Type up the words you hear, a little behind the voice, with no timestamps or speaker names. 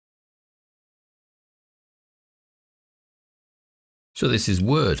So this is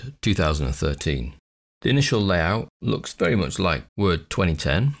Word 2013. The initial layout looks very much like Word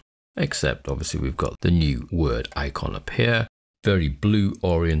 2010, except obviously we've got the new Word icon up here, very blue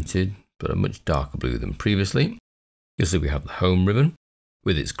oriented, but a much darker blue than previously. You'll see we have the Home ribbon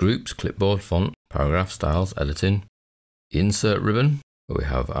with its groups, clipboard, font, paragraph, styles, editing. The Insert ribbon, where we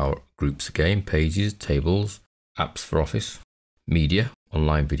have our groups again, pages, tables, apps for Office, media,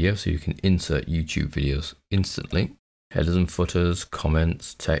 online video, so you can insert YouTube videos instantly. Headers and footers,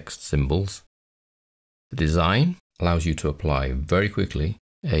 comments, text, symbols. The design allows you to apply very quickly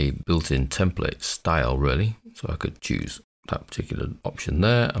a built-in template style really. So I could choose that particular option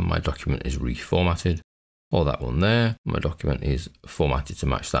there and my document is reformatted, or that one there, my document is formatted to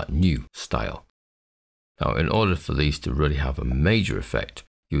match that new style. Now, in order for these to really have a major effect,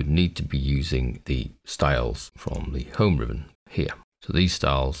 you would need to be using the styles from the Home ribbon here. So these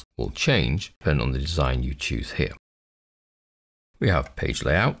styles will change depending on the design you choose here. We have page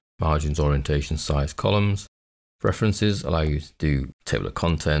layout, margins, orientation, size, columns. References allow you to do table of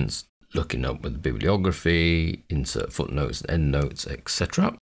contents, looking up with the bibliography, insert footnotes and endnotes,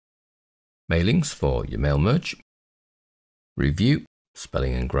 etc. Mailings for your mail merge. Review,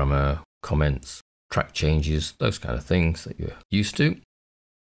 spelling and grammar, comments, track changes, those kind of things that you're used to.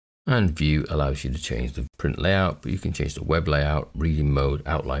 And view allows you to change the print layout, but you can change the web layout, reading mode,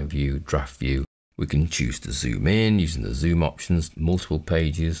 outline view, draft view. We can choose to zoom in using the zoom options, multiple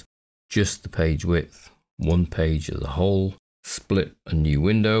pages, just the page width, one page as a whole, split a new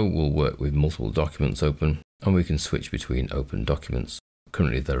window will work with multiple documents open, and we can switch between open documents.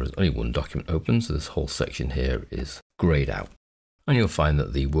 Currently there is only one document open, so this whole section here is grayed out. And you'll find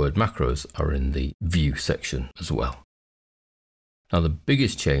that the Word macros are in the view section as well. Now the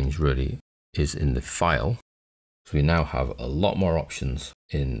biggest change really is in the file. So we now have a lot more options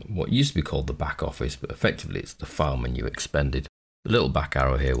in what used to be called the back office, but effectively it's the file menu expanded. The little back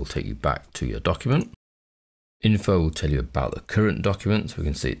arrow here will take you back to your document. Info will tell you about the current document, so we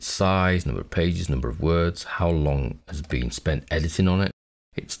can see its size, number of pages, number of words, how long has been spent editing on it,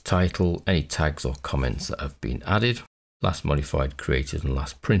 its title, any tags or comments that have been added, last modified, created and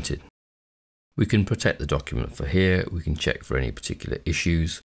last printed. We can protect the document for here, we can check for any particular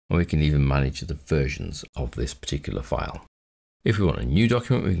issues, and we can even manage the versions of this particular file. If we want a new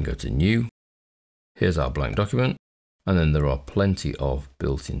document, we can go to New. Here's our blank document, and then there are plenty of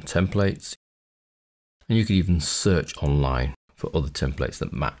built-in templates. And you can even search online for other templates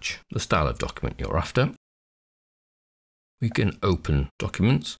that match the style of document you're after. We can open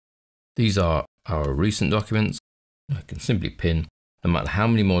documents. These are our recent documents. I can simply pin. No matter how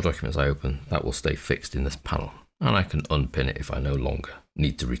many more documents I open, that will stay fixed in this panel. And I can unpin it if I no longer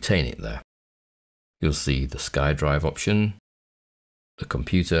need to retain it there. You'll see the SkyDrive option, the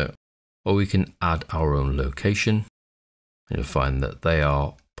computer, or we can add our own location. And you'll find that they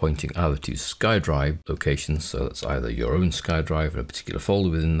are pointing either to SkyDrive locations, so that's either your own SkyDrive in a particular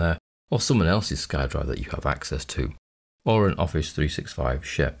folder within there, or someone else's SkyDrive that you have access to, or an Office 365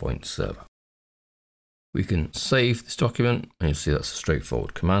 SharePoint server. We can save this document, and you'll see that's a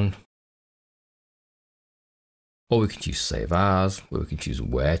straightforward command. Or we can choose Save As, where we can choose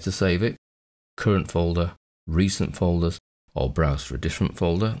where to save it, current folder, recent folders, or browse for a different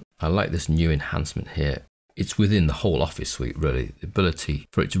folder. I like this new enhancement here. It's within the whole Office suite really, the ability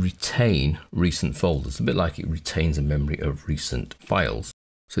for it to retain recent folders, a bit like it retains a memory of recent files,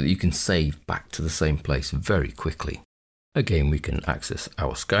 so that you can save back to the same place very quickly. Again, we can access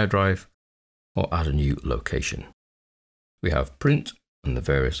our SkyDrive or add a new location. We have print and the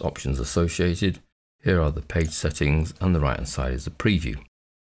various options associated. Here are the page settings, and the right hand side is the preview.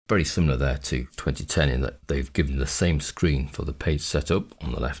 Very similar there to 2010 in that they've given the same screen for the page setup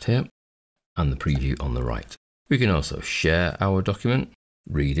on the left here and the preview on the right. We can also share our document,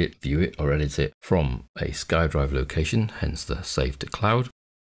 read it, view it or edit it from a SkyDrive location, hence the save to cloud,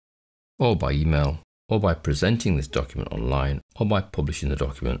 or by email, or by presenting this document online, or by publishing the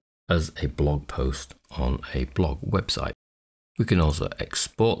document as a blog post on a blog website. We can also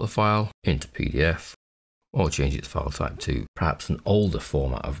export the file into PDF or change its file type to perhaps an older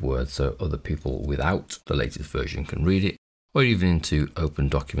format of Word so other people without the latest version can read it, or even into Open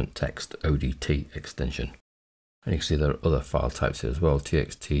Document Text ODT extension. And you can see there are other file types here as well,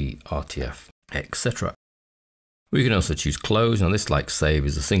 TXT, RTF, etc. We can also choose close. Now this, like save,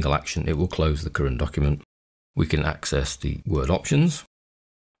 is a single action. It will close the current document. We can access the Word options,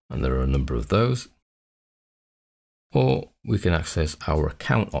 and there are a number of those. Or we can access our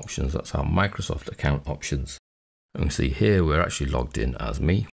account options. That's our Microsoft account options. And we see here we're actually logged in as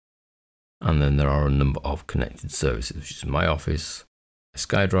me. And then there are a number of connected services, which is my Office,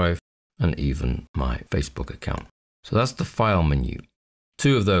 SkyDrive, and even my Facebook account. So that's the file menu.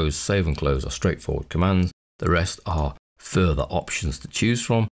 Two of those, save and close, are straightforward commands. The rest are further options to choose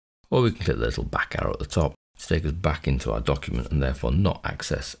from, or we can click the little back arrow at the top to take us back into our document and therefore not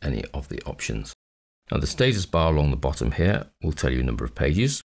access any of the options. Now the status bar along the bottom here will tell you number of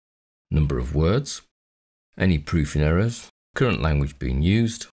pages, number of words, any proofing errors, current language being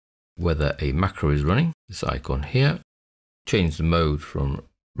used, whether a macro is running, this icon here, change the mode from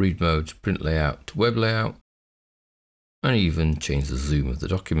read mode to print layout to web layout, and even change the zoom of the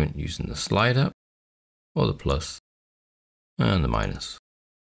document using the slider or the plus and the minus.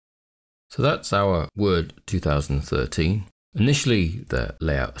 So that's our Word 2013. Initially the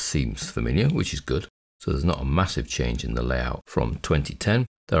layout seems familiar, which is good. So there's not a massive change in the layout from 2010.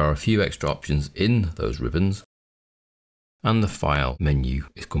 There are a few extra options in those ribbons, and the file menu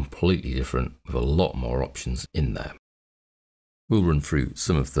is completely different with a lot more options in there. We'll run through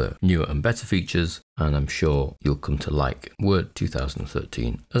some of the newer and better features, and I'm sure you'll come to like Word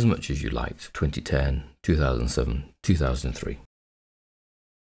 2013 as much as you liked 2010, 2007, 2003.